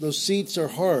Those seats are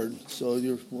hard, so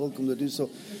you're welcome to do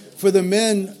so. For the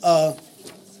men's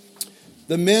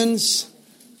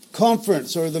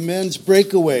conference or the men's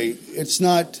breakaway, it's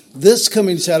not this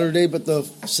coming Saturday, but the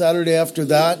Saturday after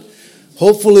that.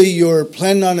 Hopefully you're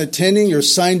planning on attending. You're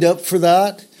signed up for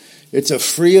that. It's a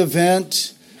free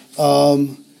event.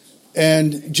 And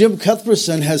Jim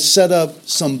Cuthbertson has set up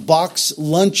some box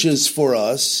lunches for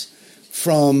us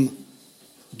from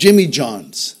Jimmy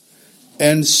John's.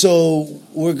 And so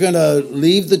we're going to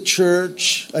leave the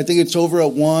church. I think it's over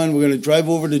at 1. We're going to drive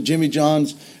over to Jimmy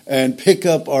John's and pick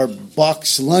up our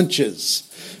box lunches.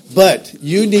 But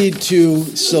you need to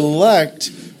select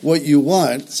what you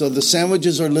want. So the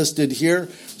sandwiches are listed here.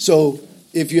 So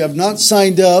if you have not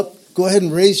signed up, go ahead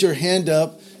and raise your hand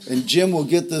up, and Jim will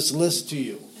get this list to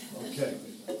you. Okay.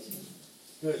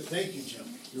 Good. Thank you, Jim.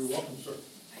 You're welcome, sir.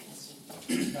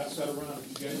 Pass that around.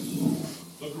 You guys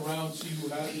look around, see who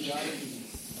has it, got it, and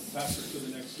pass it to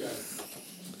the next guy.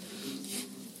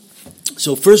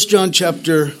 So 1 John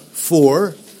chapter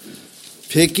 4,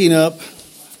 picking up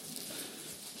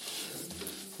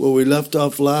where we left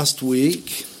off last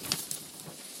week.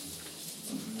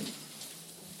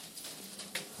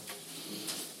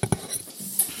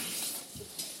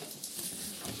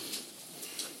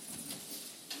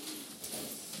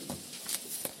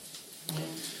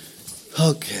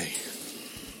 Okay.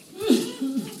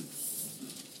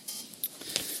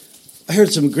 I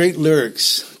heard some great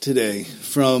lyrics today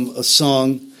from a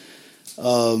song,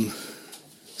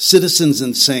 Citizens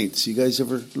and Saints. You guys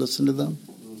ever listen to them?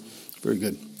 Very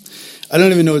good. I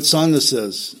don't even know what song this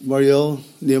is. Mariel,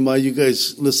 Nehemiah, you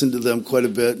guys listen to them quite a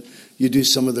bit. You do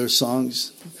some of their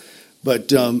songs. But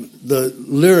the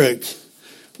lyric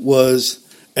was,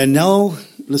 and now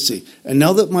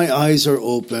that my eyes are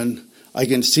open, I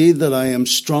can see that I am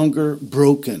stronger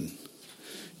broken.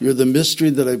 You're the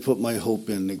mystery that I put my hope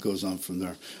in. It goes on from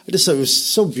there. I just thought it was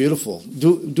so beautiful.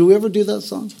 Do we ever do that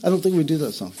song? I don't think we do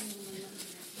that song.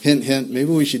 Hint, hint.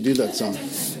 Maybe we should do that song.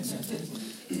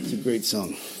 It's a great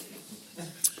song.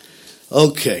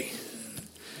 Okay.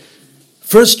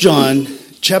 1 John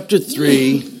chapter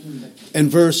 3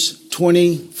 and verse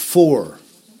 24.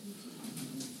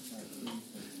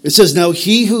 It says, now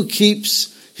he who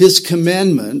keeps his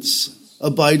commandments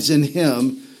abides in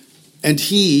him, and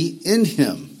he in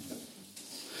him.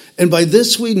 And by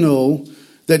this we know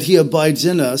that he abides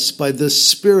in us by the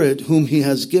Spirit whom he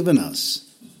has given us.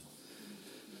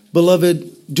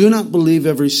 Beloved, do not believe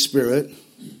every spirit,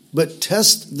 but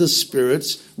test the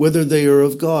spirits whether they are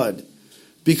of God,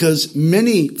 because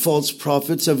many false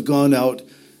prophets have gone out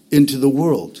into the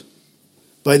world.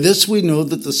 By this we know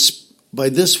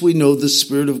the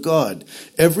Spirit of God.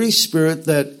 Every spirit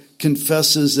that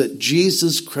confesses that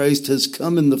Jesus Christ has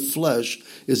come in the flesh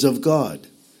is of God.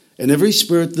 And every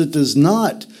spirit that does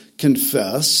not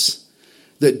confess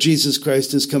that Jesus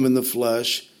Christ has come in the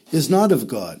flesh is not of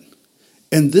God.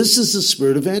 And this is the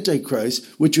spirit of Antichrist,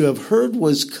 which you have heard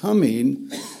was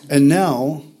coming and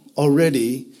now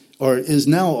already, or is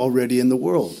now already in the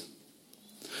world.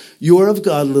 You are of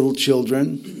God, little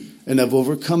children, and have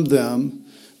overcome them,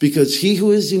 because he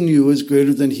who is in you is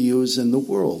greater than he who is in the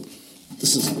world.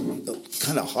 This is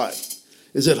kind of hot.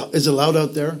 Is it loud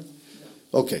out there?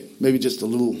 Okay, maybe just a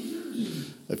little.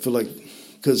 I feel like,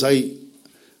 because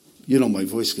my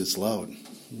voice gets loud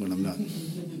when I'm not.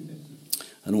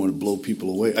 I don't want to blow people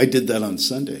away. I did that on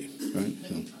Sunday, right?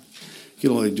 So you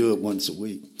can only do it once a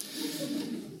week.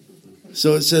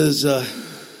 So it says,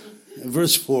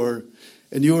 verse 4,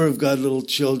 and you are of God, little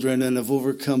children, and have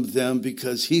overcome them,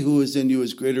 because he who is in you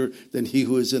is greater than he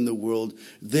who is in the world.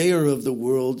 They are of the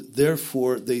world,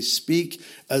 therefore they speak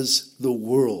as the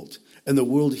world, and the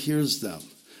world hears them.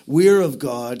 We are of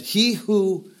God. He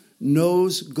who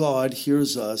knows God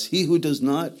hears us. He who does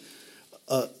not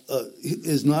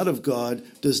is not of God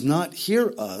does not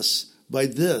hear us. By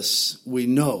this we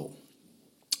know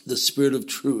the spirit of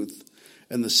truth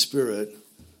and the spirit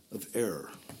of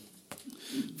error.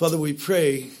 Father, we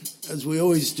pray, as we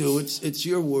always do, it's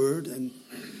your word and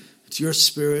it's your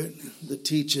spirit that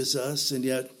teaches us, and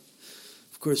yet,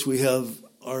 of course, we have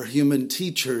our human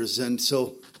teachers, and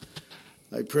so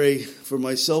I pray for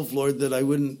myself, Lord, that I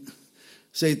wouldn't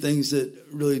say things that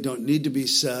really don't need to be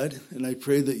said, and I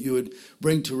pray that you would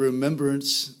bring to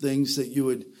remembrance things that you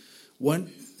would want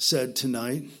said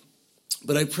tonight.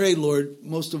 But I pray, Lord,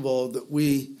 most of all, that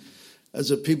we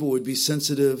as a people would be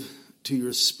sensitive to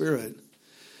your spirit.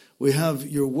 We have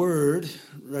your word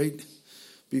right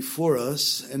before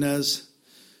us, and as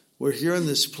we're here in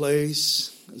this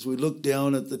place, as we look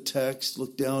down at the text,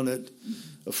 look down at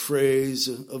a phrase,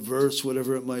 a verse,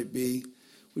 whatever it might be,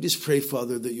 we just pray,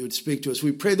 Father, that you would speak to us.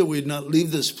 We pray that we would not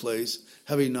leave this place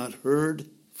having not heard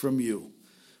from you.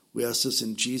 We ask this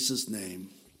in Jesus' name.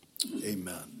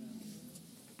 Amen.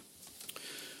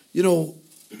 You know,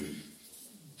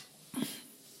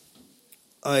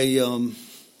 I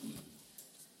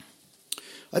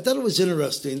thought it was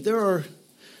interesting. There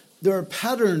are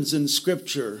patterns in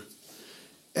Scripture,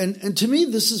 and to me,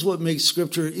 this is what makes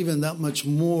Scripture even that much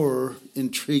more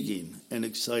intriguing and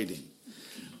exciting.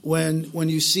 When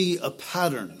you see a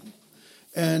pattern,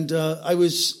 and I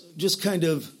was just kind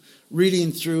of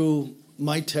reading through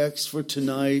my text for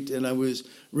tonight, and I was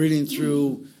reading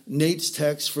through Nate's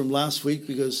text from last week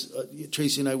because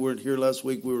Tracy and I weren't here last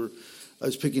week. I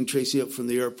was picking Tracy up from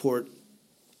the airport.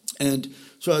 And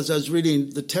so as I was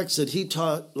reading the text that he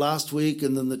taught last week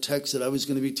and then the text that I was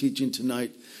going to be teaching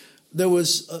tonight, there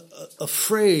was a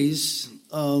phrase,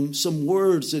 some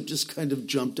words that just kind of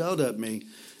jumped out at me.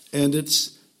 And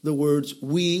it's the words,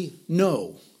 we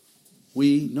know.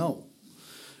 We know.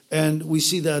 And we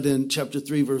see that in chapter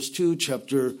 3, verse 2,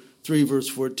 chapter 3, verse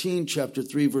 14, chapter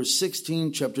 3, verse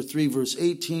 16, chapter 3, verse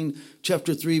 18,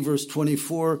 chapter 3, verse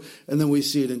 24, and then we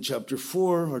see it in chapter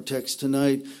 4, our text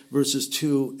tonight, verses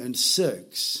 2 and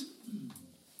 6.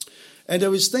 And I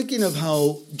was thinking of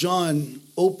how John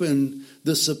opened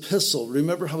this epistle.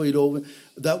 Remember how he'd open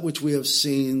that which we have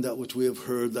seen, that which we have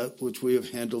heard, that which we have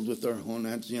handled with our own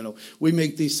hands. You know, we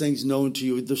make these things known to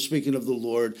you. They're speaking of the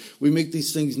Lord. We make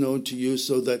these things known to you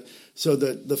so that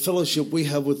the fellowship we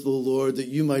have with the Lord, that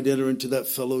you might enter into that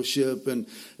fellowship. And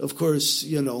of course,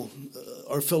 you know,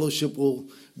 our fellowship will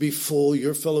be full.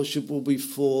 Your fellowship will be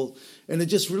full. And it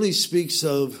just really speaks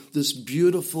of this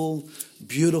beautiful,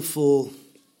 beautiful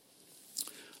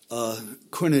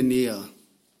koinonia.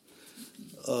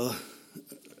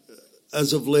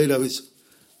 As of late, I was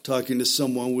talking to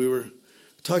someone. We were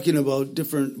talking about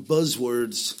different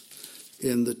buzzwords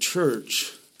in the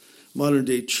church, modern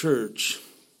day church.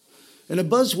 And a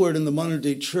buzzword in the modern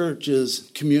day church is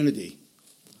community.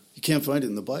 You can't find it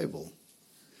in the Bible,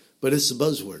 but it's a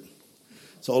buzzword.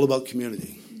 It's all about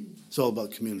community. It's all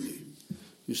about community.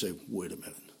 You say, wait a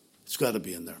minute. It's got to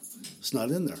be in there. It's not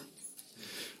in there.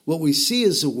 What we see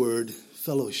is the word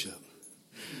fellowship.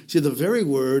 See, the very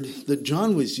word that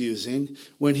John was using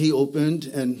when he opened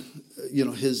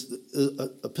his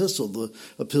epistle, the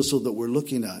epistle that we're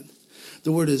looking at.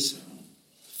 The word is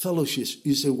fellowship.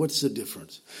 You say, what's the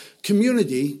difference?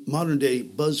 Community, modern day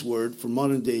buzzword for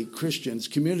modern day Christians,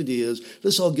 community is,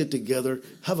 let's all get together,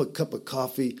 have a cup of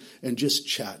coffee, and just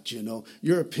chat, you know.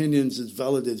 Your opinion's as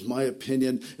valid as my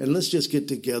opinion, and let's just get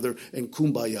together and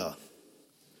kumbaya.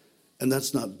 And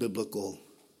that's not biblical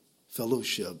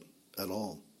fellowship at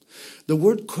all. The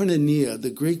word koinonia, the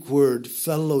Greek word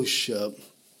fellowship,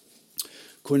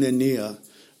 koinonia,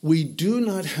 we do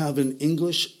not have an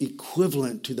English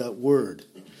equivalent to that word.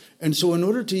 And so in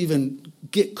order to even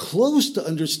get close to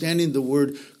understanding the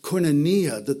word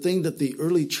koinonia, the thing that the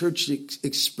early church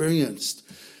experienced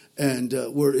and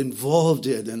were involved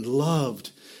in and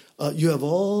loved, you have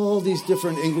all these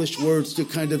different English words to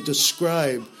kind of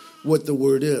describe what the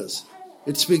word is.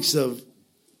 It speaks of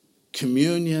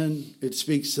communion. It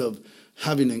speaks of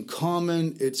having in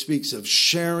common. It speaks of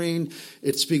sharing.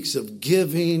 It speaks of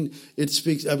giving. It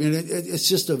speaks, it's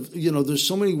just there's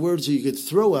so many words that you could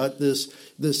throw at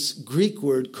this Greek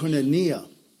word, koinonia.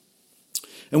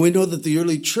 And we know that the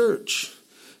early church,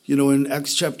 in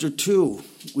Acts chapter 2,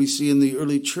 we see in the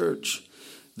early church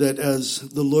that as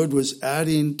the Lord was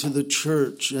adding to the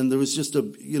church, and there was just a,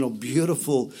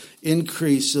 beautiful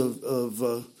increase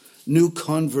of new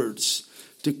converts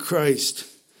to Christ,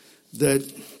 that,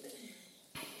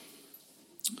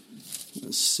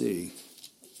 let's see,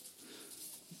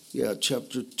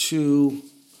 chapter 2,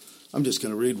 I'm just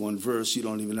going to read one verse. You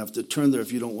don't even have to turn there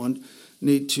if you don't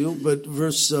need to. But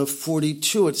verse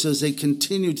 42, it says, they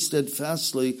continued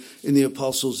steadfastly in the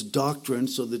apostles' doctrine,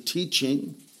 so the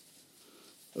teaching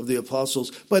of the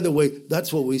apostles. By the way,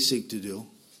 that's what we seek to do.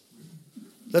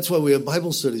 That's why we have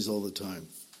Bible studies all the time.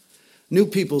 New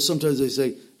people, sometimes they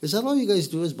say, is that all you guys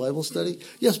do is Bible study?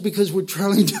 Yes, because we're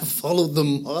trying to follow the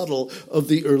model of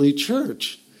the early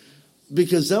church.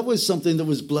 Because that was something that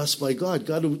was blessed by God.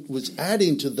 God was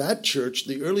adding to that church,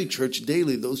 the early church,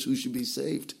 daily, those who should be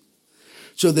saved.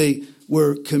 So they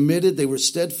were committed, they were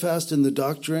steadfast in the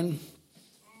doctrine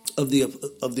of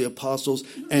the apostles,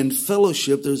 and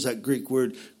fellowship, there's that Greek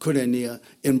word, koinonia,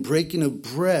 and breaking of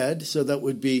bread, so that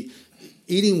would be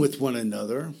eating with one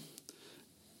another,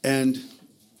 and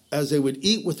as they would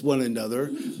eat with one another,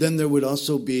 then there would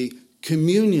also be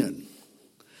communion.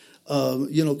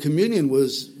 Communion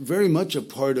was very much a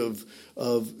part of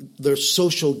their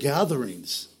social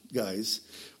gatherings, guys,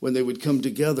 when they would come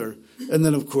together. And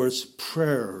then, of course,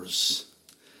 prayers.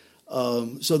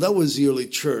 So that was the early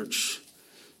church.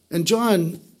 And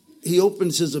John, he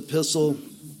opens his epistle,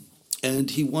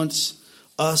 and he wants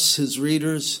us, his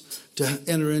readers, to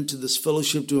enter into this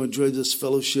fellowship, to enjoy this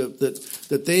fellowship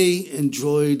that they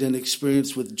enjoyed and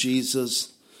experienced with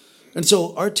Jesus. And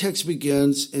so our text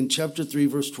begins in chapter 3,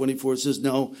 verse 24. It says,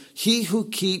 "Now he who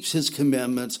keeps his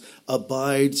commandments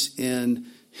abides in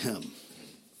him."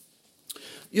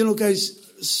 You know, guys,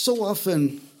 so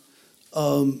often,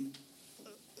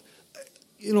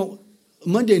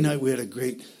 Monday night we had a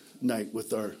great night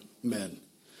with our men.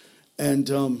 And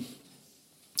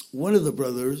one of the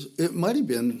brothers, it might have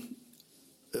been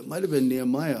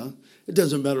Nehemiah. It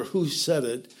doesn't matter who said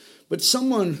it, but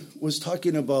someone was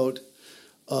talking about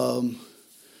the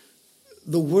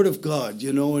Word of God,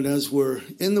 and as we're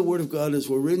in the Word of God, as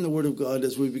we're reading the Word of God,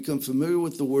 as we become familiar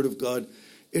with the Word of God,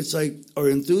 it's like our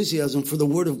enthusiasm for the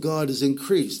Word of God is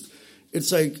increased.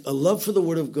 It's like a love for the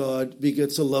Word of God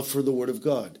begets a love for the Word of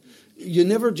God. You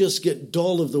never just get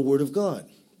dull of the Word of God.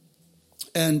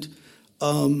 And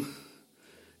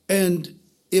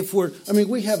if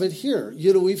we have it here.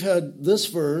 We've had this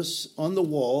verse on the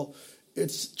wall.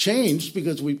 It's changed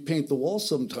because we paint the wall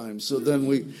sometimes. So then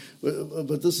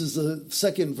but this is the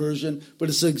second version, but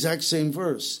it's the exact same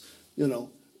verse.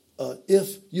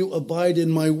 If you abide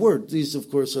in my word. These, of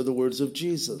course, are the words of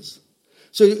Jesus.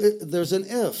 So there's an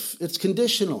if. It's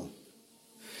conditional.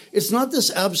 It's not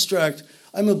this abstract,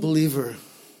 I'm a believer.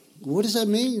 What does that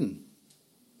mean?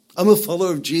 I'm a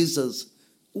follower of Jesus.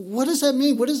 What does that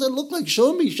mean? What does that look like?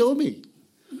 Show me.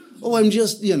 Oh, I'm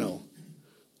just,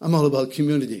 I'm all about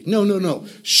community. No.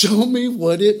 Show me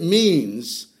what it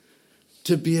means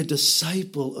to be a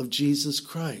disciple of Jesus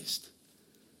Christ.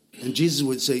 And Jesus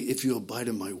would say, if you abide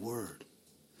in my word.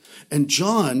 And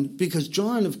John, because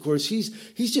John, of course, he's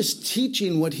just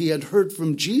teaching what he had heard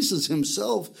from Jesus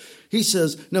himself. He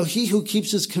says, now he who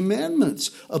keeps his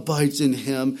commandments abides in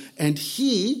him, and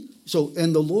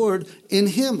the Lord in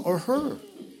him or her.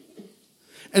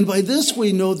 And by this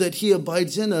we know that he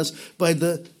abides in us by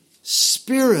the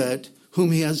Spirit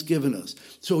whom he has given us.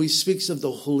 So he speaks of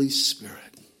the Holy Spirit.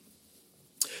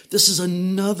 This is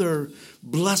another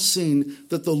blessing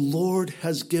that the Lord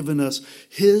has given us.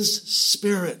 His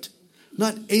Spirit.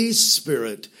 Not a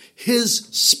spirit. His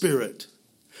Spirit.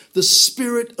 The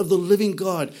Spirit of the living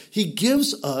God. He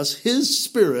gives us his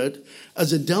Spirit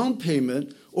as a down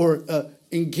payment or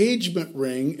engagement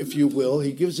ring, if you will.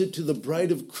 He gives it to the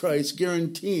bride of Christ,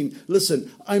 guaranteeing,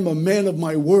 listen, I'm a man of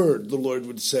my word, the Lord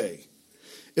would say.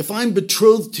 If I'm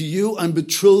betrothed to you, I'm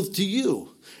betrothed to you.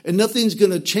 And nothing's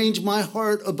going to change my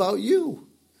heart about you.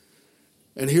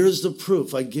 And here's the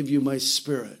proof. I give you my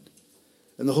Spirit.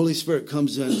 And the Holy Spirit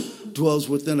comes in, dwells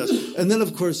within us. And then,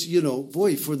 of course,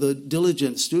 for the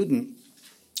diligent student,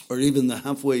 or even the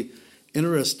halfway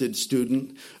interested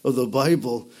student of the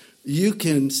Bible, you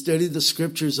can study the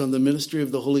scriptures on the ministry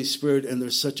of the Holy Spirit, and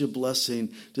there's such a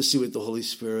blessing to see what the Holy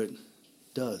Spirit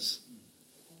does.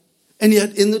 And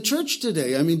yet in the church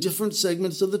today, different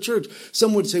segments of the church,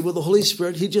 some would say, well, the Holy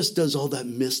Spirit, he just does all that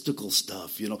mystical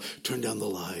stuff, turn down the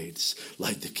lights,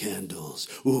 light the candles,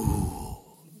 ooh.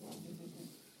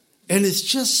 And it's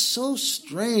just so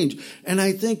strange. And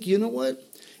I think, you know what?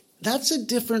 That's a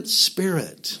different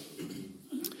spirit.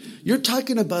 You're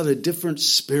talking about a different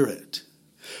spirit.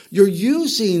 You're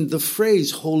using the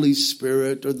phrase Holy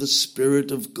Spirit or the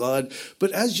Spirit of God,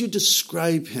 but as you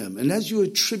describe him and as you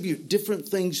attribute different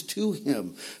things to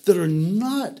him that are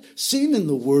not seen in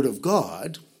the Word of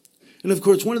God, and of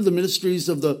course one of the ministries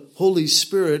of the Holy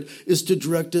Spirit is to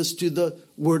direct us to the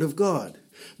Word of God.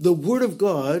 The Word of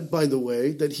God, by the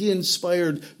way, that he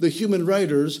inspired the human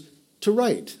writers to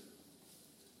write.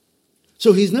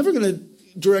 So he's never going to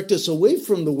direct us away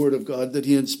from the Word of God that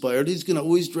he inspired. He's going to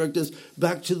always direct us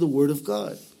back to the Word of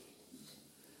God.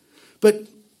 But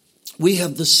we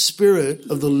have the Spirit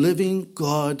of the living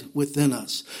God within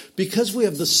us. Because we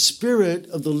have the Spirit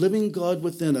of the living God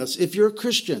within us, if you're a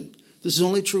Christian, this is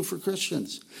only true for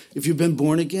Christians. If you've been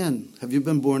born again, have you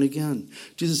been born again?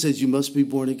 Jesus says you must be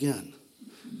born again.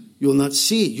 You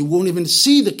won't even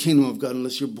see the kingdom of God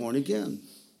unless you're born again.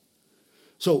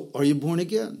 So, are you born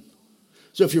again?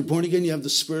 So if you're born again, you have the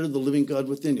Spirit of the living God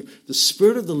within you. The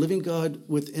Spirit of the living God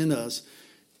within us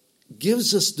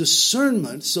gives us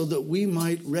discernment so that we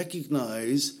might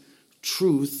recognize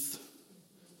truth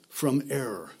from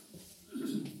error.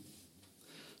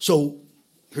 So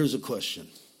here's a question.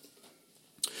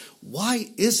 Why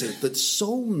is it that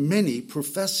so many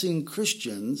professing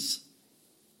Christians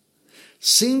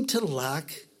seem to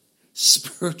lack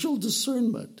spiritual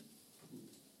discernment?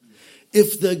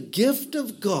 If the gift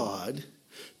of God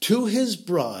to his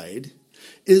bride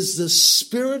is the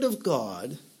Spirit of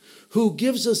God who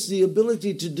gives us the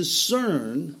ability to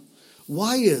discern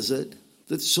why is it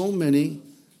that so many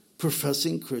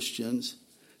professing Christians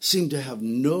seem to have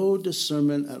no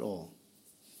discernment at all.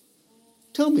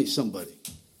 Tell me, somebody.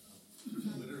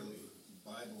 Literally,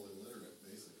 Bible illiterate,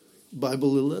 basically.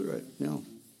 Bible illiterate, yeah.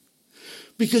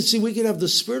 Because, see, we could have the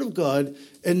Spirit of God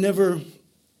and never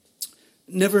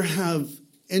have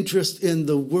interest in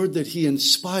the word that he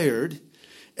inspired,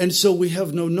 and so we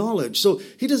have no knowledge. So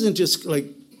he doesn't just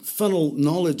funnel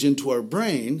knowledge into our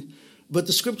brain, but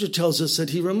the Scripture tells us that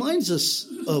he reminds us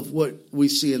of what we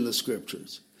see in the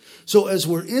Scriptures. So as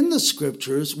we're in the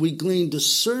Scriptures, we glean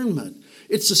discernment.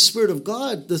 It's the Spirit of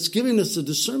God that's giving us the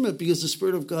discernment, because the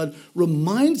Spirit of God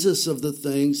reminds us of the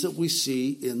things that we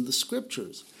see in the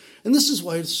Scriptures. And this is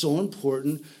why it's so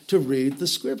important to read the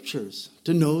Scriptures,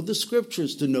 to know the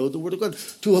Scriptures, to know the Word of God,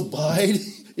 to abide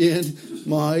in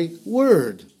my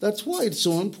Word. That's why it's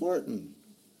so important.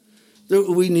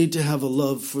 We need to have a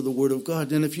love for the Word of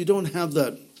God. And if you don't have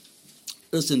that,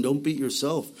 listen, don't beat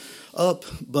yourself up,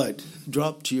 but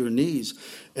drop to your knees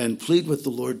and plead with the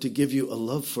Lord to give you a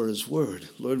love for His Word.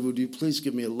 Lord, would you please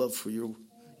give me a love for your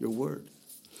Word?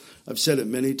 I've said it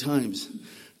many times,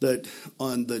 that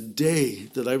on the day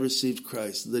that I received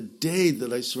Christ, the day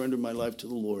that I surrendered my life to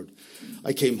the Lord,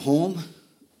 I came home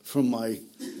from my,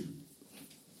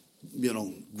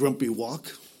 grumpy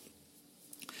walk,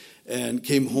 and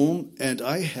came home, and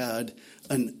I had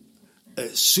a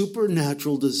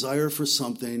supernatural desire for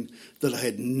something that I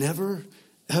had never,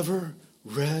 ever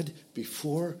read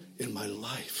before in my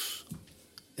life.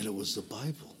 And it was the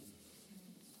Bible.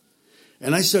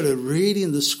 And I started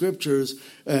reading the Scriptures,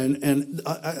 and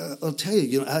I'll tell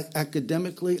you,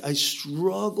 academically, I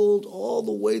struggled all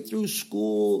the way through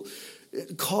school,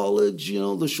 college,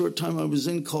 the short time I was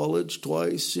in college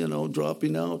twice,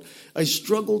 dropping out. I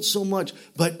struggled so much.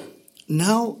 But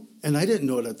now, and I didn't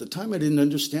know it at the time, I didn't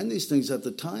understand these things at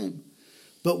the time.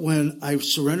 But when I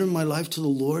surrendered my life to the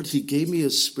Lord, He gave me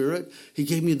His Spirit. He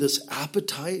gave me this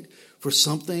appetite for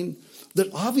something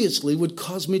that obviously would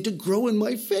cause me to grow in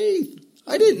my faith.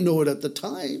 I didn't know it at the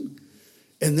time.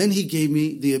 And then He gave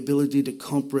me the ability to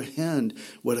comprehend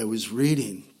what I was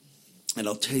reading. And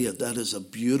I'll tell you, that is a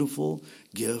beautiful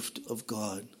gift of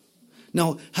God.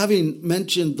 Now, having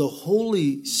mentioned the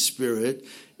Holy Spirit,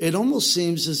 it almost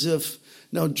seems as if,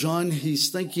 now John, he's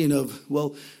thinking of,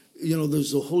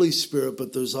 there's the Holy Spirit,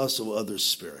 but there's also other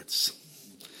spirits.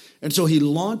 And so he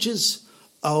launches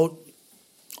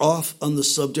off on the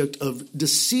subject of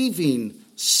deceiving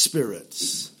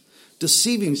spirits.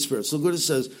 Deceiving spirits. Look what it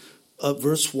says,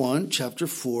 verse 1, chapter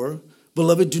 4.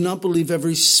 Beloved, do not believe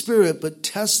every spirit, but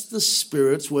test the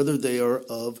spirits whether they are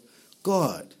of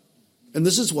God. And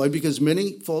this is why, because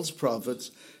many false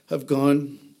prophets have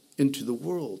gone out into the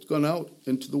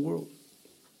world.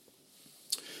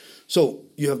 So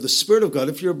you have the Spirit of God.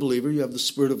 If you're a believer, you have the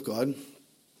Spirit of God.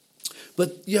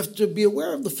 But you have to be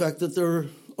aware of the fact that there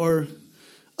are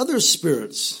other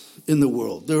spirits in the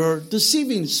world. There are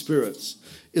deceiving spirits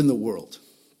in the world.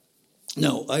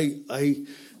 Now,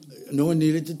 no one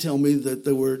needed to tell me that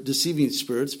there were deceiving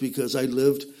spirits, because I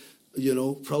lived,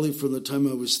 probably from the time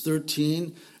I was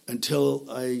 13 until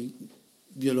I,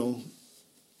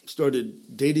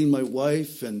 started dating my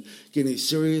wife and getting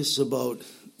serious about,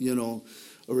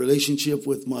 a relationship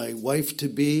with my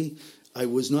wife-to-be. I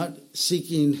was not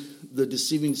seeking the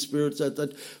deceiving spirits at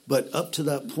that, but up to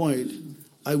that point,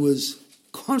 I was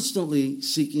constantly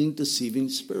seeking deceiving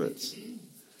spirits.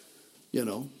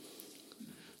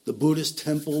 The Buddhist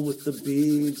temple with the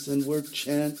beads, and we're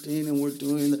chanting and we're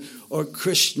doing, or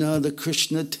the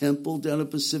Krishna temple down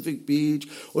at Pacific Beach,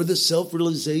 or the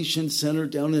Self-Realization Center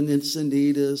down in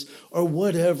Encinitas, or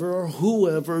whatever, or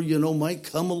whoever, might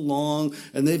come along,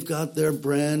 and they've got their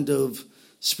brand of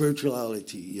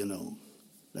spirituality,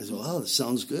 I said, that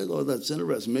sounds good. Oh, that's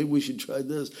interesting. Maybe we should try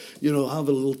this. Have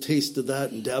a little taste of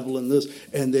that and dabble in this.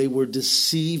 And they were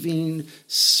deceiving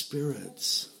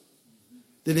spirits.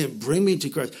 They didn't bring me to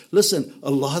Christ. Listen,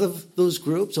 a lot of those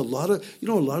groups, a lot of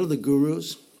the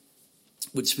gurus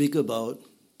would speak about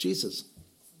Jesus.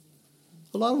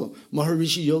 A lot of them.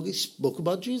 Maharishi Yogi spoke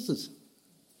about Jesus.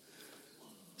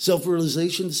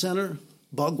 Self-Realization Center,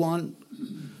 Bhagwan,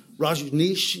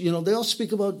 Rajneesh, they all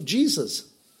speak about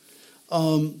Jesus.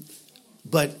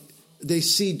 But they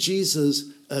see Jesus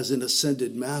as an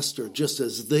ascended master, just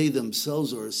as they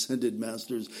themselves are ascended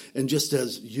masters, and just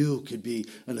as you could be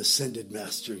an ascended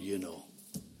master,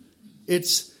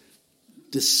 It's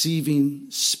deceiving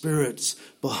spirits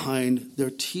behind their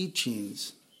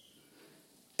teachings.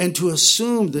 And to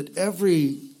assume that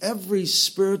every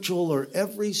spiritual or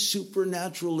every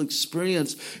supernatural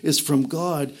experience is from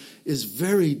God is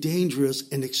very dangerous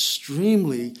and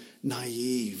extremely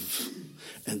naive.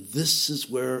 And this is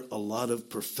where a lot of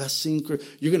professing,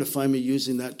 you're going to find me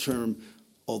using that term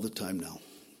all the time now.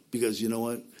 Because you know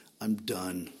what? I'm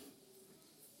done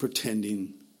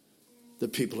pretending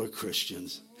that people are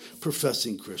Christians,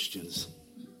 professing Christians.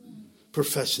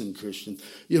 Professing Christians.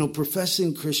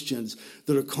 Professing Christians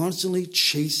that are constantly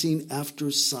chasing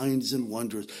after signs and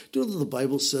wonders. Do you know that the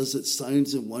Bible says that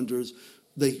signs and wonders,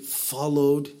 they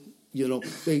followed,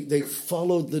 they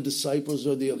followed the disciples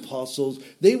or the apostles.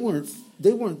 They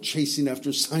weren't chasing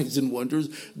after signs and wonders.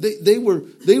 They were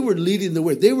leading the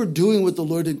way. They were doing what the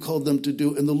Lord had called them to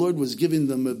do, and the Lord was giving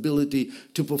them ability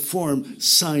to perform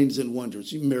signs and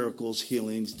wonders, miracles,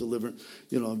 healings, deliverance,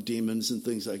 of demons and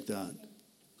things like that.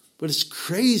 But it's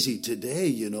crazy today,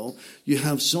 You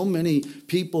have so many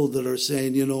people that are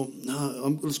saying,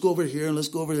 let's go over here and let's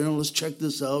go over there and let's check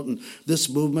this out and this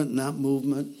movement and that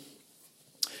movement.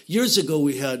 Years ago,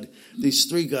 we had these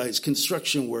 3 guys,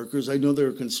 construction workers. I know they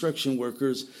were construction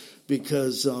workers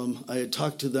because I had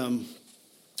talked to them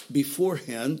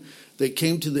beforehand. They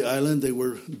came to the island. They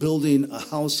were building a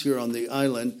house here on the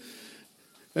island.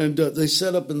 And they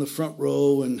set up in the front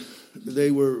row, and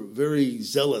they were very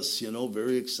zealous,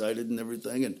 very excited and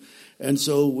everything. And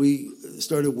so we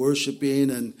started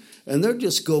worshiping, and they're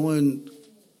just going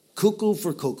cuckoo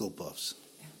for Cocoa Puffs.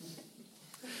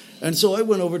 And so I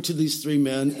went over to these 3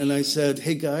 men, and I said,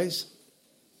 hey, guys,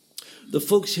 the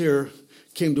folks here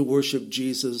came to worship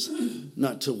Jesus,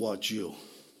 not to watch you.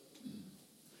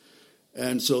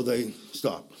 And so they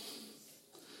stopped.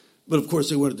 But, of course,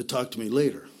 they wanted to talk to me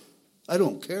later. I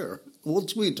don't care. We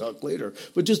can talk later.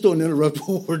 But just don't interrupt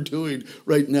what we're doing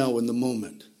right now in the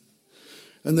moment.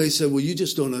 And they said, well, you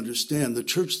just don't understand. The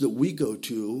church that we go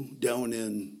to down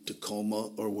in Tacoma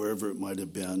or wherever it might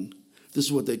have been, this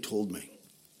is what they told me.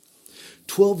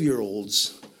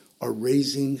 12-year-olds are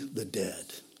raising the dead.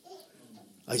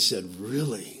 I said,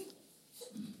 really?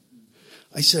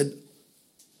 I said,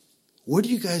 where do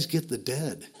you guys get the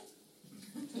dead?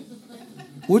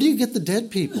 Where do you get the dead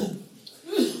people?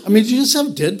 I mean, do you just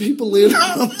have dead people laying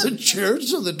around the church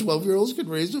so the 12-year-olds can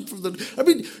raise them from the... I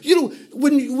mean,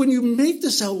 when you make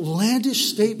this outlandish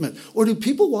statement, or do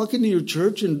people walk into your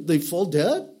church and they fall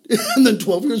dead? And then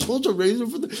 12-year-olds are raised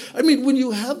them from the... I mean, when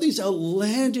you have these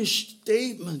outlandish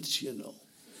statements,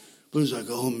 But it's like,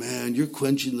 oh, man, you're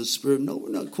quenching the Spirit. No, we're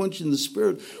not quenching the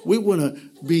Spirit. We want to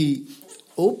be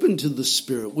open to the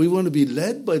Spirit. We want to be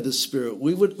led by the Spirit.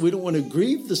 We don't want to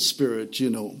grieve the Spirit,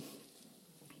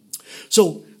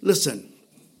 So, listen,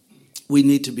 we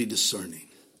need to be discerning.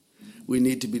 We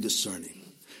need to be discerning.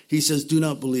 He says, do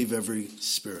not believe every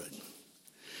spirit.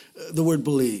 The word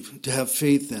believe, to have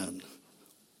faith in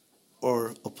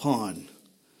or upon,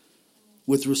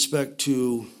 with respect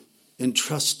to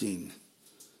entrusting.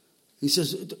 He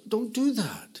says, don't do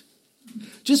that.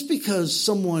 Just because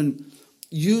someone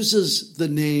uses the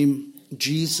name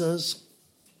Jesus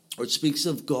or speaks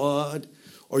of God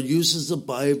or uses the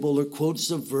Bible or quotes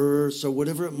a verse or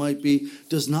whatever it might be,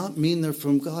 does not mean they're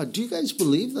from God. Do you guys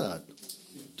believe that?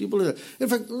 Do you believe that? In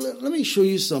fact, let me show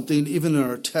you something even in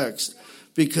our text,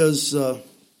 because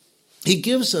he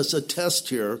gives us a test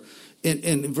here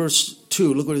in verse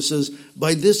 2. Look what it says.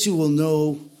 By this you will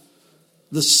know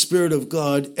the Spirit of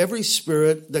God. Every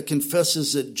spirit that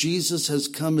confesses that Jesus has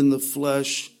come in the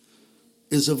flesh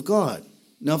is of God.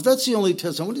 Now, if that's the only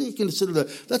test, I want you to consider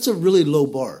that. That's a really low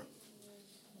bar.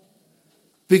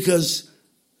 Because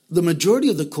the majority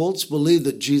of the cults believe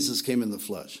that Jesus came in the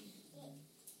flesh.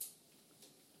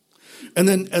 And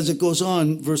then as it goes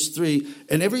on, verse 3,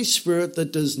 and every spirit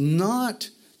that does not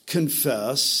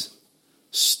confess,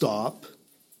 stop.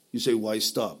 You say, why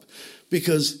stop?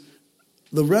 Because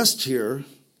the rest here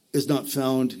is not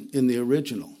found in the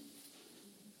original.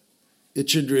 It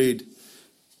should read,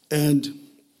 and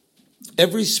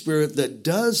every spirit that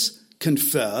does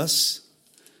confess,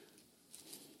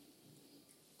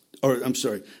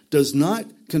 does not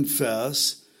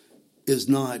confess, is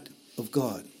not of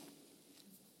God.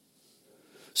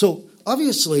 So,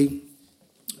 obviously,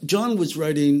 John was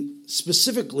writing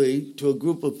specifically to a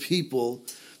group of people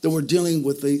that were dealing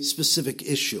with a specific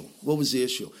issue. What was the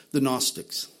issue? The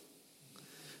Gnostics.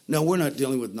 Now, we're not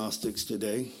dealing with Gnostics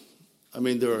today. I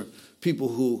mean, there are people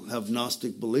who have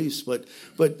Gnostic beliefs, but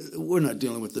we're not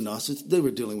dealing with the Gnostics. They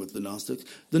were dealing with the Gnostics.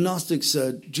 The Gnostics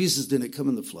said Jesus didn't come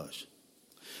in the flesh.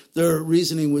 Their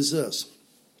reasoning was this.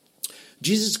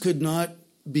 Jesus could not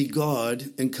be God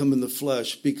and come in the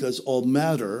flesh because all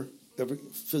matter, every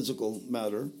physical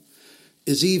matter,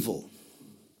 is evil.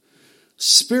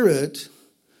 Spirit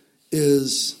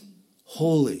is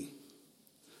holy.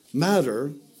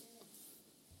 Matter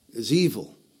is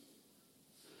evil.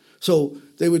 So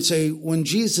they would say when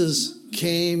Jesus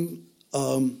came,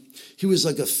 he was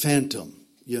like a phantom,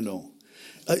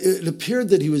 It appeared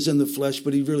that he was in the flesh,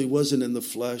 but he really wasn't in the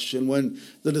flesh. And when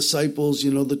the disciples,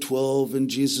 the 12,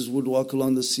 and Jesus would walk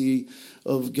along the Sea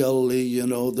of Galilee,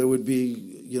 there would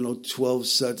be, 12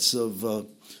 sets of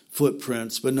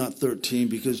footprints, but not 13,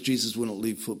 because Jesus wouldn't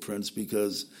leave footprints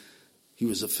because he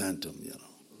was a phantom,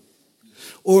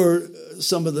 Or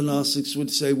some of the Gnostics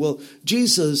would say, well,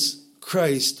 Jesus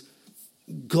Christ,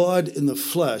 God in the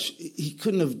flesh, he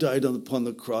couldn't have died upon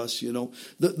the cross,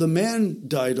 The man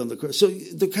died on the cross. So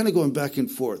they're kind of going back and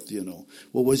forth,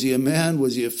 Well, was he a man?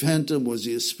 Was he a phantom? Was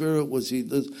he a spirit? Was he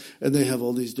this? And they have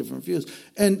all these different views.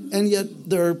 And yet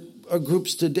there are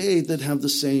groups today that have the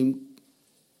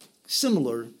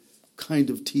similar kind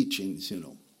of teachings,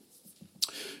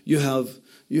 You have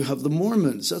the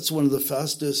Mormons. That's one of the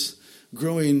fastest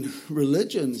growing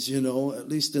religions, at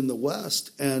least in the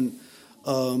West. And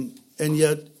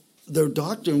yet their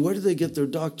doctrine, where do they get their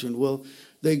doctrine? Well,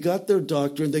 they got their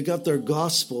doctrine, they got their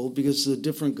gospel, because it's a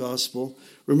different gospel.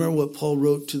 Remember what Paul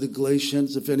wrote to the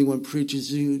Galatians, if anyone preaches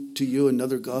to you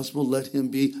another gospel, let him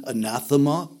be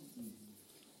anathema,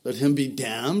 let him be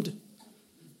damned,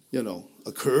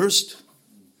 accursed.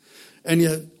 And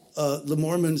yet the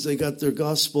Mormons, they got their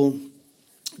gospel.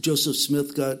 Joseph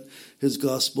Smith got his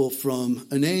gospel from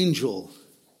an angel.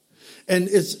 And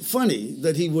it's funny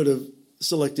that he would have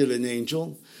selected an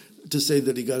angel to say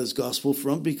that he got his gospel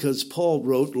from, because Paul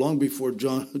wrote long before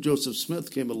Joseph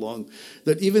Smith came along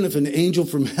that even if an angel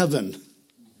from heaven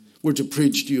were to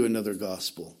preach to you another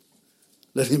gospel,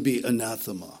 let him be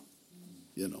anathema,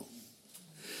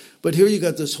 But here you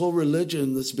got this whole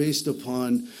religion that's based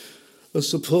upon a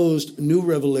supposed new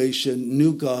revelation,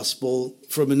 new gospel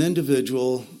from an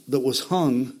individual that was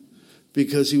hung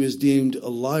because he was deemed a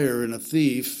liar and a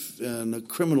thief and a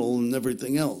criminal and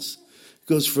everything else. It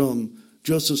goes from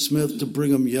Joseph Smith to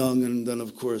Brigham Young, and then,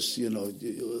 of course,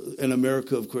 in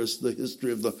America, of course, the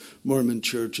history of the Mormon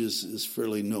church is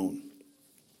fairly known.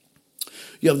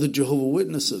 You have the Jehovah's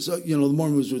Witnesses. The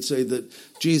Mormons would say that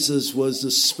Jesus was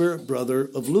the spirit brother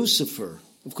of Lucifer.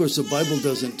 Of course, the Bible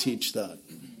doesn't teach that.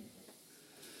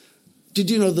 Did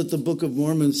you know that the Book of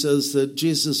Mormon says that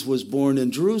Jesus was born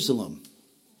in Jerusalem?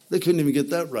 They couldn't even get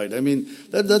that right. I mean,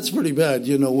 that's pretty bad,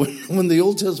 when the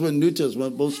Old Testament and New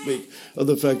Testament both speak of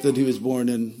the fact that he was born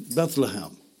in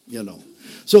Bethlehem,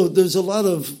 So there's a lot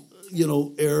of,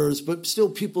 errors, but still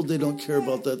people, they don't care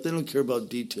about that. They don't care about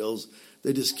details.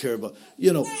 They just care about,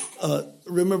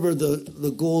 remember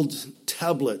the gold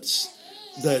tablets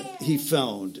that he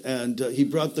found, and he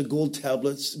brought the gold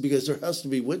tablets because there has to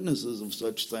be witnesses of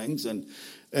such things,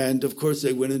 and of course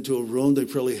they went into a room. They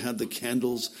probably had the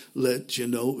candles lit,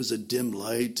 it was a dim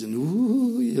light, and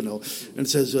and it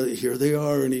says here they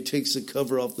are, and he takes the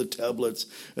cover off the tablets,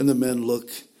 and the men look,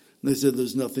 and they said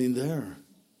there's nothing there.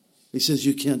 He says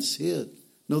you can't see it.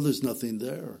 No, there's nothing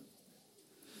there.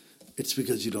 It's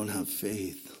because you don't have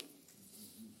faith.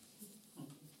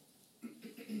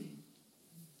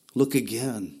 Look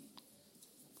again.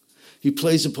 He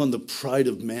plays upon the pride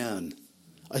of man.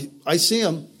 I see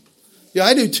him. Yeah,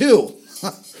 I do too.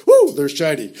 Woo, they're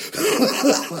shiny.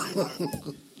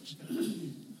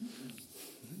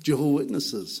 Jehovah's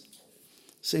Witnesses,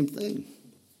 same thing.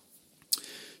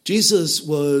 Jesus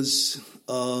was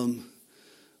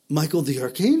Michael the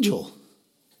Archangel.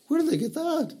 Where did they get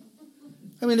that?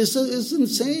 I mean, it's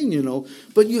insane,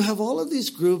 But you have all of these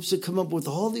groups that come up with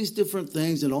all these different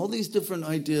things and all these different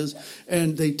ideas,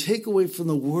 and they take away from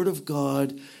the Word of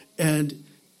God. And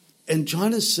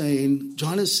John is saying,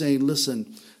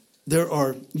 listen,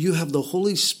 you have the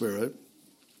Holy Spirit.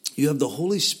 You have the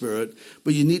Holy Spirit,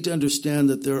 but you need to understand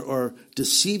that there are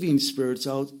deceiving spirits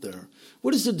out there.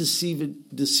 What does the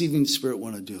deceiving spirit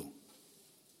want to do?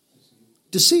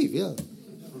 Deceive, yeah.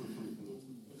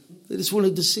 They just want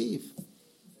to deceive.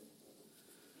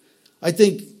 I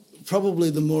think probably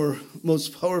the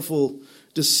most powerful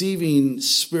deceiving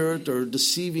spirit or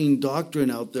deceiving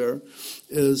doctrine out there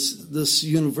is this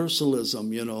universalism,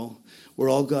 We're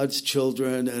all God's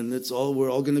children, and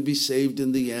we're all going to be saved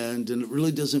in the end, and it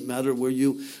really doesn't matter what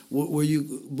you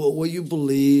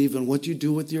believe and what you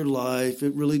do with your life.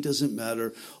 It really doesn't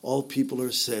matter. All people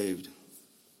are saved.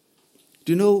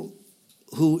 Do you know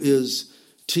who is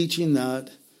teaching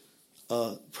that?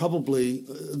 Probably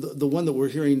the one that we're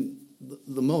hearing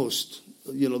the most,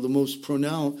 the most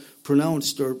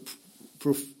pronounced or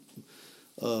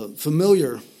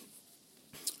familiar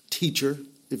teacher,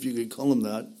 if you could call him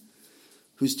that,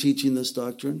 who's teaching this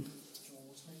doctrine?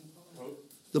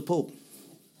 The Pope.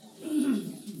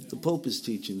 The Pope is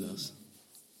teaching this.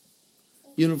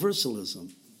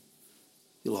 Universalism.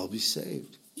 You'll all be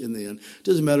saved in the end. It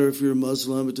doesn't matter if you're a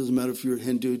Muslim. It doesn't matter if you're a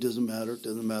Hindu. It doesn't matter. It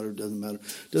doesn't matter. It doesn't matter.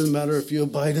 It doesn't matter if you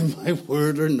abide in my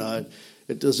word or not.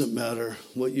 It doesn't matter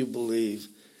what you believe.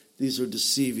 These are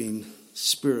deceiving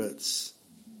spirits.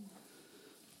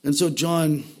 And so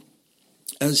John,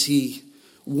 as he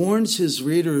warns his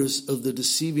readers of the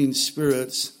deceiving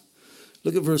spirits,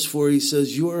 look at verse 4. He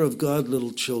says, "You are of God,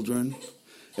 little children,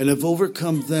 and have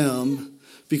overcome them,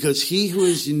 because he who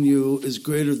is in you is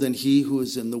greater than he who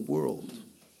is in the world."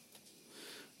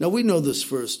 Now we know this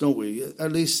verse, don't we?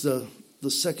 At least the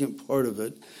second part of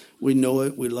it. We know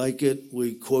it, we like it,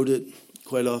 we quote it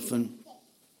quite often.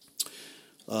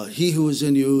 He who is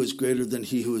in you is greater than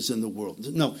he who is in the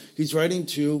world. No, he's writing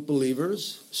to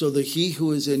believers, so the he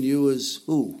who is in you is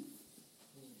who?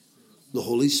 The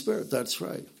Holy Spirit, that's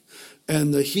right.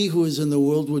 And the he who is in the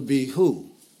world would be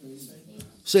who?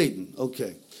 Satan,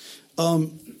 okay.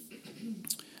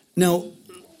 Now,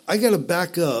 I got to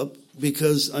back up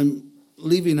because I'm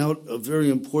leaving out a very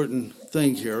important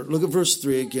thing here. Look at verse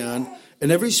 3 again.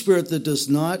 "And every spirit that does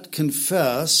not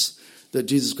confess that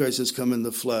Jesus Christ has come in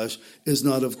the flesh is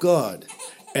not of God.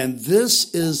 And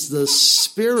this is the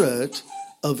spirit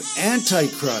of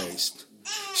Antichrist."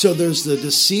 So there's the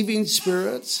deceiving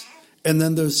spirits, and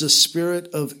then there's the spirit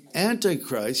of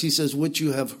Antichrist. He says, "Which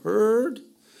you have heard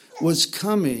was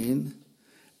coming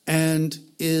and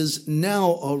is now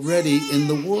already in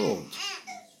the world."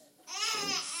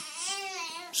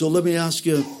 So let me ask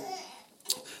you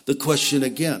the question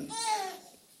again.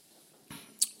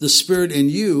 The Spirit in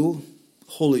you,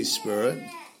 Holy Spirit,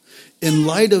 in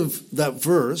light of that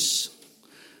verse,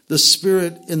 the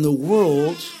Spirit in the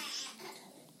world,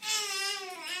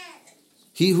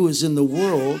 he who is in the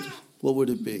world, what would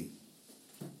it be?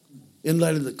 In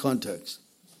light of the context.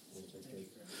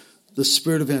 The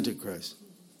spirit of Antichrist.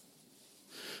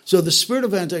 So the spirit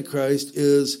of Antichrist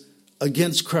is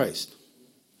against Christ.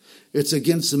 It's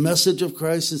against the message of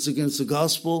Christ. It's against the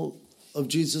gospel of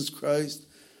Jesus Christ.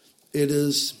 It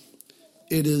is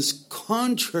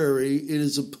contrary, it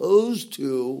is opposed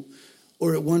to,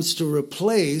 or it wants to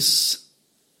replace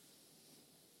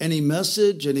any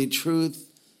message, any truth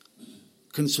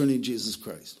concerning Jesus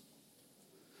Christ.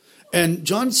 And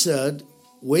John said,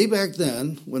 way back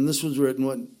then, when this was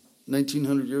written,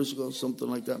 1900 years ago, something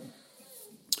like that,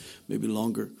 maybe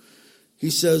longer, he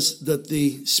says that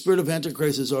the spirit of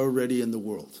Antichrist is already in the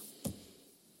world.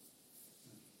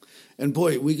 And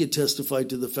boy, we could testify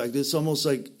to the fact that it's almost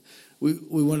like we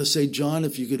want to say, John,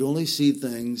 if you could only see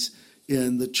things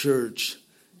in the church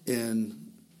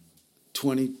in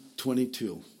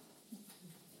 2022.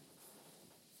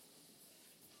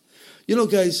 You know,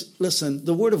 guys, listen,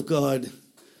 the Word of God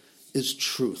is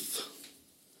truth.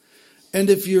 And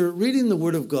if you're reading the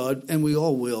Word of God, and we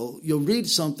all will, you'll read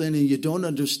something and you don't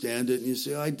understand it, and you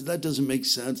say, that doesn't make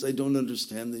sense, I don't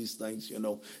understand these things,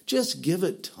 Just give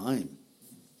it time.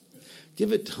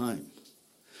 Give it time.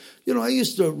 I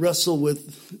used to wrestle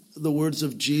with the words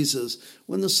of Jesus.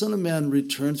 When the Son of Man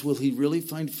returns, will he really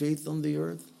find faith on the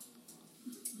earth?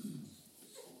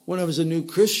 When I was a new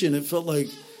Christian, it felt like,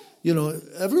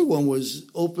 everyone was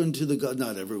open to the God,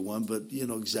 not everyone, but,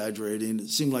 exaggerating. It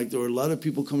seemed like there were a lot of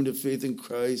people coming to faith in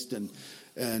Christ and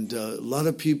a lot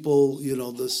of people,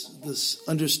 this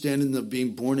understanding of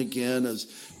being born again, as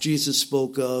Jesus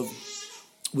spoke of,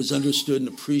 was understood and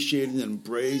appreciated and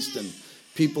embraced, and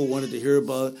people wanted to hear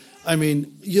about it. I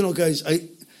mean, guys,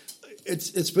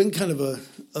 it's been kind of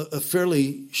a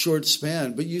fairly short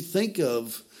span, but you think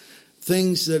of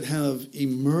things that have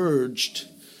emerged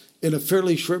in a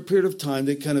fairly short period of time.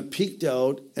 They kind of peaked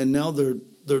out, and now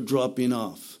they're dropping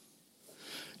off.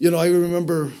 I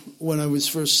remember when I was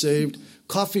first saved,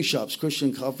 coffee shops,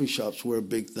 Christian coffee shops were a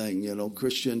big thing.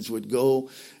 Christians would go,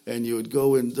 and you would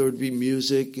go, and there would be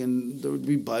music, and there would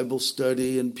be Bible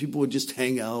study, and people would just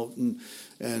hang out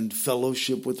and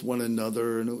fellowship with one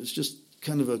another, and it was just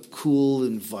kind of a cool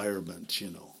environment,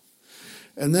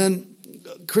 And then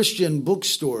Christian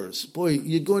bookstores. Boy,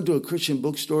 you'd go into a Christian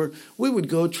bookstore. We would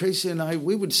go, Tracy and I,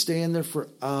 we would stay in there for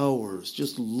hours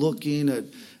just looking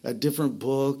at different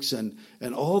books and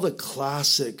all the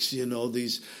classics,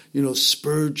 these,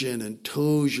 Spurgeon and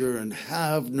Tozer and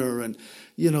Havner and,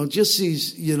 just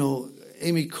these,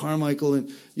 Amy Carmichael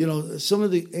and, some of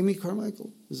the, Amy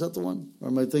Carmichael, is that the one? Or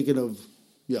am I thinking of,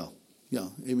 yeah,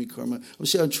 Amy Carmichael.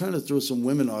 I'm trying to throw some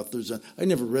women authors in. I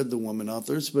never read the women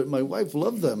authors, but my wife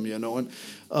loved them, and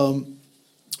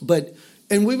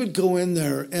we would go in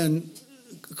there, and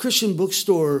Christian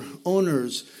bookstore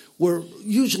owners were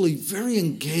usually very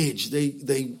engaged.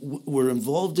 They were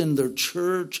involved in their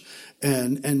church,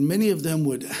 and many of them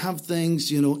would have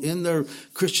things, in their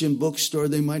Christian bookstore.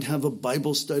 They might have a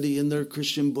Bible study in their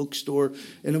Christian bookstore,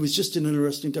 and it was just an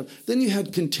interesting time. Then you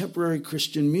had contemporary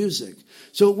Christian music.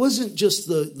 So it wasn't just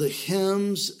the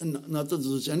hymns, and not that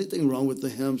there was anything wrong with the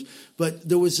hymns, but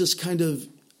there was this kind of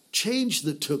change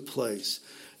that took place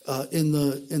in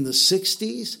the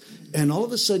 60s, and all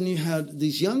of a sudden you had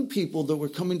these young people that were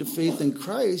coming to faith in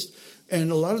Christ,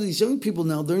 and a lot of these young people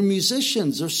now, they're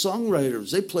musicians, they're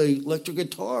songwriters, they play electric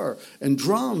guitar and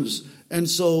drums, and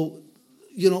so,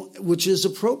 which is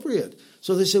appropriate.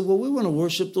 So they said, well, we want to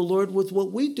worship the Lord with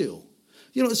what we do.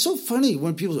 It's so funny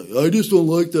when people say, I just don't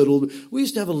like that old. We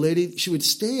used to have a lady, she would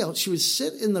stay out, she would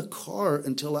sit in the car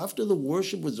until after the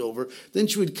worship was over, then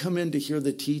she would come in to hear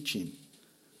the teaching.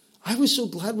 I was so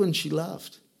glad when she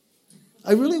left.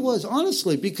 I really was,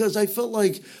 honestly, because I felt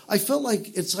like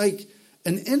it's like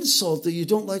an insult that you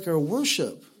don't like our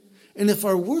worship. And if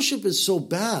our worship is so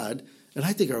bad, and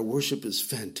I think our worship is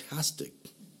fantastic,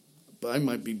 but I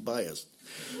might be biased.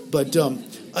 But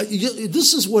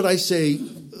this is what I say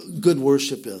good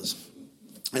worship is.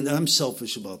 And I'm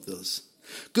selfish about this.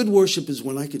 Good worship is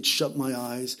when I could shut my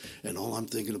eyes and all I'm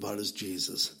thinking about is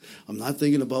Jesus. I'm not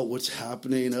thinking about what's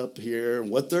happening up here and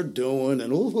what they're doing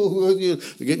and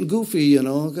they're getting goofy,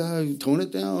 God, tone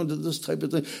it down to this type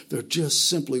of thing. They're just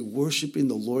simply worshiping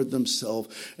the Lord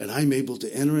themselves, and I'm able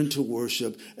to enter into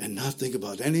worship and not think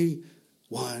about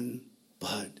anyone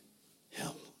but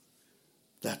Him.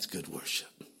 That's good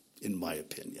worship, in my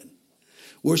opinion.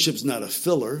 Worship's not a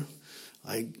filler.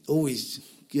 I always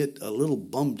get a little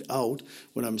bummed out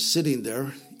when I'm sitting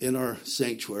there in our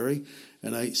sanctuary,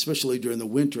 and especially during the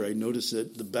winter, I notice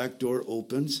that the back door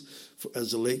opens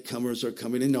as the latecomers are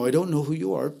coming in. Now, I don't know who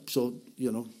you are, so,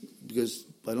 because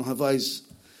I don't have eyes.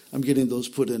 I'm getting those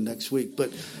put in next week.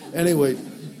 But anyway,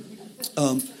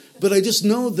 but I just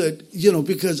know that,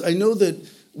 because I know that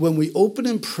when we open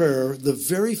in prayer, the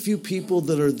very few people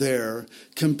that are there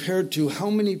compared to how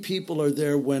many people are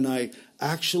there when I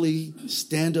actually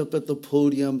stand up at the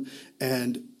podium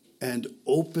and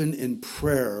open in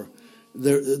prayer,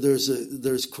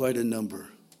 there's quite a number.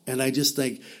 And I just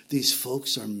think these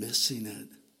folks are missing it.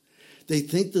 They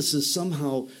think this is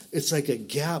somehow, it's like a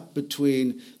gap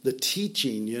between the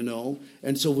teaching,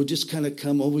 and so we'll just kind of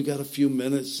come, we got a few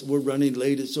minutes, we're running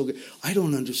late, it's okay. I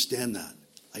don't understand that.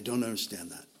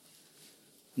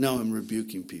 Now I'm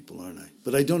rebuking people, aren't I?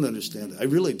 But I don't understand it. I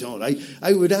really don't.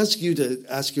 I would ask you to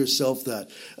ask yourself that.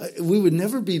 We would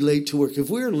never be late to work. If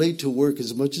we were late to work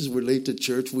as much as we're late to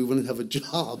church, we wouldn't have a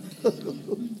job.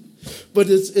 But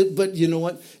you know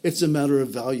what? It's a matter of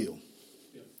value.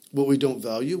 What we don't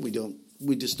value,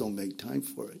 we just don't make time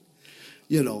for it.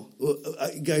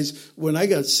 Guys, when I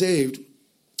got saved,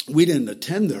 we didn't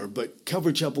attend there, but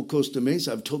Calvary Chapel, Costa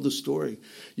Mesa, I've told the story.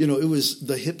 It was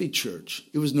the hippie church.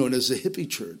 It was known as the hippie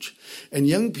church. And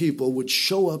young people would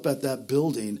show up at that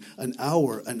building an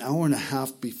hour and a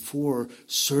half before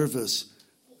services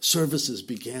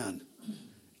began.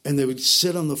 And they would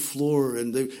sit on the floor,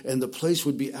 and the place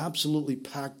would be absolutely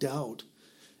packed out.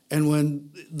 And when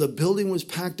the building was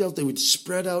packed out, they would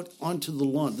spread out onto the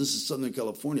lawn. This is Southern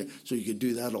California, so you could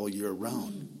do that all year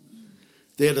round.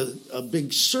 They had a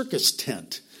big circus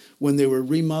tent when they were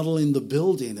remodeling the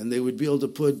building, and they would be able to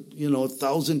put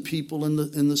 1,000 people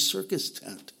in the circus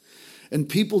tent. And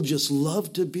people just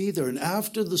loved to be there. And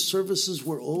after the services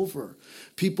were over,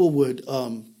 people would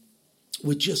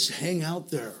just hang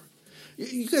out there.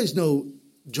 You guys know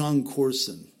John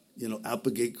Corson,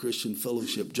 Applegate Christian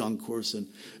Fellowship, John Corson.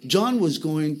 John was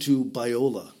going to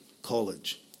Biola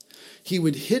College. He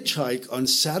would hitchhike on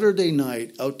Saturday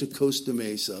night out to Costa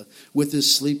Mesa with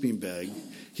his sleeping bag.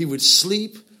 He would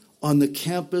sleep on the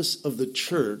campus of the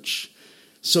church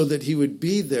so that he would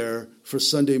be there for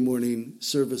Sunday morning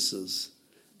services,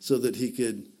 so that he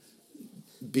could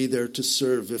be there to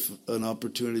serve if an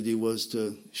opportunity was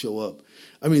to show up.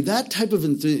 I mean, that type of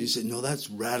enthusiasm, you say, no, that's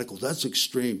radical, that's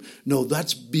extreme. No,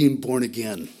 that's being born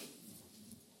again.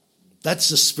 That's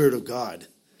the Spirit of God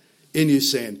in you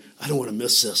saying, I don't want to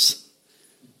miss this.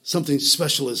 Something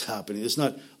special is happening. It's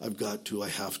not, I've got to, I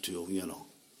have to,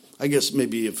 I guess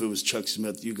maybe if it was Chuck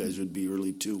Smith, you guys would be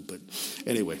early too. But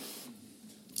anyway,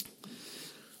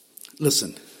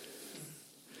 listen.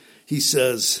 He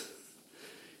says,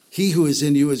 he who is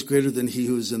in you is greater than he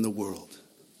who is in the world.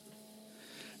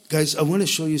 Guys, I want to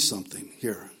show you something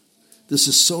here. This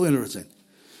is so interesting.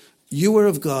 You are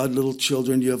of God, little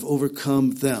children. You have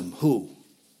overcome them. Who?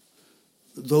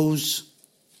 Those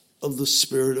of the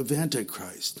spirit of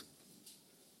Antichrist.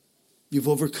 You've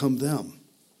overcome them.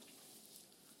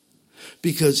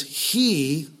 Because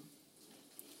he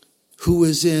who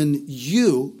is in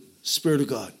you, Spirit of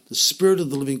God, the Spirit of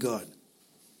the living God,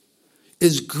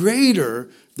 is greater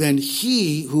than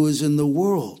he who is in the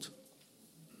world.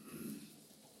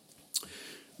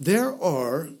 There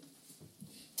are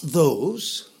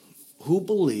those who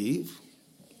believe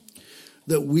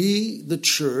that we, the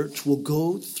church, will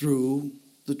go through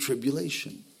the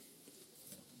tribulation.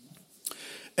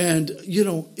 And,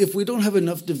 if we don't have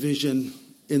enough division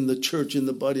in the church, in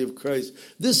the body of Christ,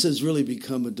 this has really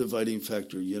become a dividing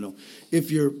factor, If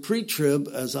you're pre-trib,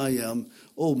 as I am,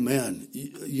 oh man,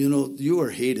 you are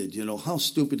hated, How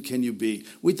stupid can you be?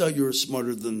 We thought you were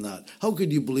smarter than that. How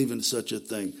could you believe in such a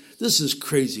thing? This is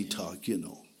crazy talk,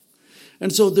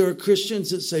 And so there are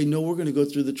Christians that say, no, we're going to go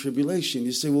through the tribulation.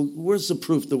 You say, well, where's the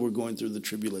proof that we're going through the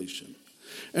tribulation?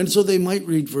 And so they might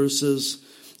read verses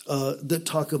that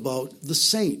talk about the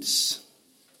saints.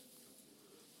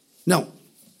 Now,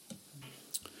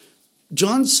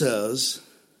 John says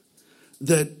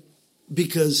that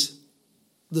because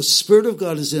the Spirit of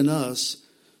God is in us,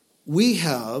 we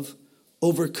have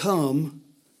overcome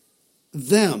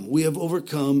them. We have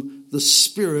overcome the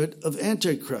spirit of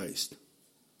Antichrist.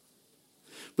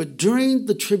 But during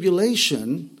the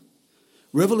tribulation,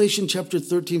 Revelation chapter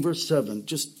 13, verse 7,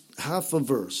 just half a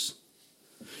verse,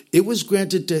 it was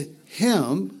granted to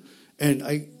him, and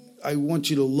I want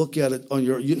you to look at it on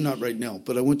not right now,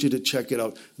 but I want you to check it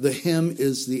out. The him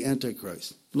is the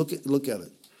Antichrist. Look at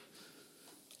it.